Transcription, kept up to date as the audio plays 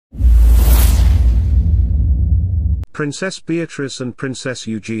Princess Beatrice and Princess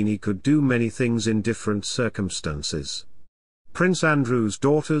Eugenie could do many things in different circumstances. Prince Andrew's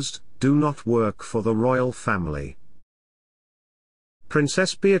daughters do not work for the royal family.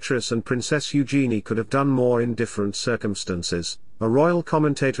 Princess Beatrice and Princess Eugenie could have done more in different circumstances, a royal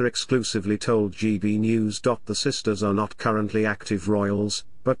commentator exclusively told GB News.The sisters are not currently active royals,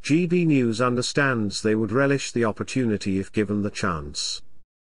 but GB News understands they would relish the opportunity if given the chance.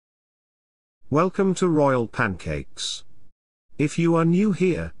 Welcome to Royal Pancakes. If you are new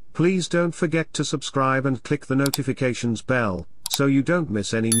here, please don't forget to subscribe and click the notifications bell, so you don't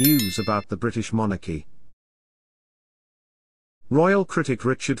miss any news about the British monarchy. Royal critic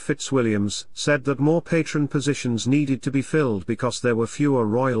Richard Fitzwilliams said that more patron positions needed to be filled because there were fewer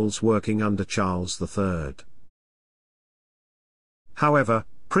royals working under Charles III. However,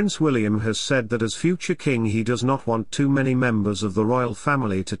 Prince William has said that as future king he does not want too many members of the royal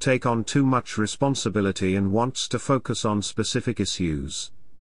family to take on too much responsibility and wants to focus on specific issues.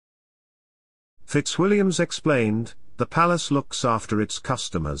 Fitzwilliams explained, "The palace looks after its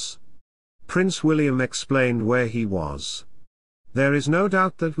customers." Prince William explained where he was. "There is no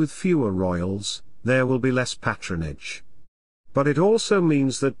doubt that with fewer royals, there will be less patronage. But it also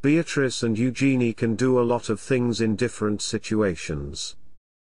means that Beatrice and Eugenie can do a lot of things in different situations."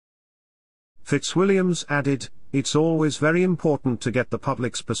 Fitzwilliams added, "It's always very important to get the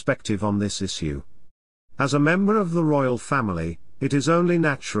public's perspective on this issue. As a member of the royal family, it is only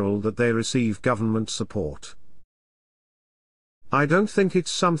natural that they receive government support. I don't think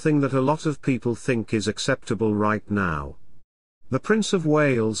it's something that a lot of people think is acceptable right now." The Prince of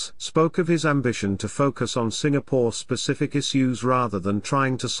Wales spoke of his ambition to focus on Singapore-specific issues rather than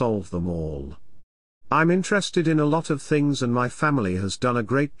trying to solve them all. "I'm interested in a lot of things and my family has done a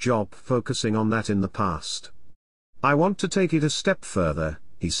great job focusing on that in the past. I want to take it a step further,"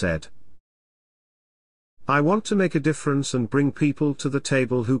 he said. "I want to make a difference and bring people to the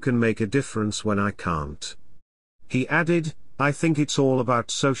table who can make a difference when I can't." He added, "I think it's all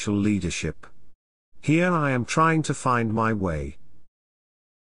about social leadership. Here I am trying to find my way.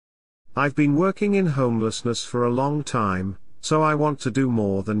 I've been working in homelessness for a long time, so I want to do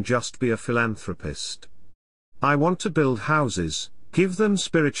more than just be a philanthropist. I want to build houses, give them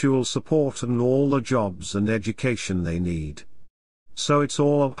spiritual support and all the jobs and education they need. So it's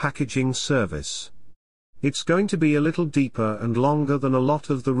all a packaging service. It's going to be a little deeper and longer than a lot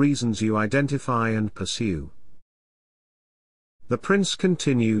of the reasons you identify and pursue." The prince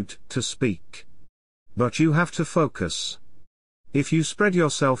continued to speak. "But you have to focus. If you spread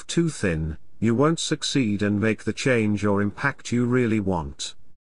yourself too thin, you won't succeed and make the change or impact you really want.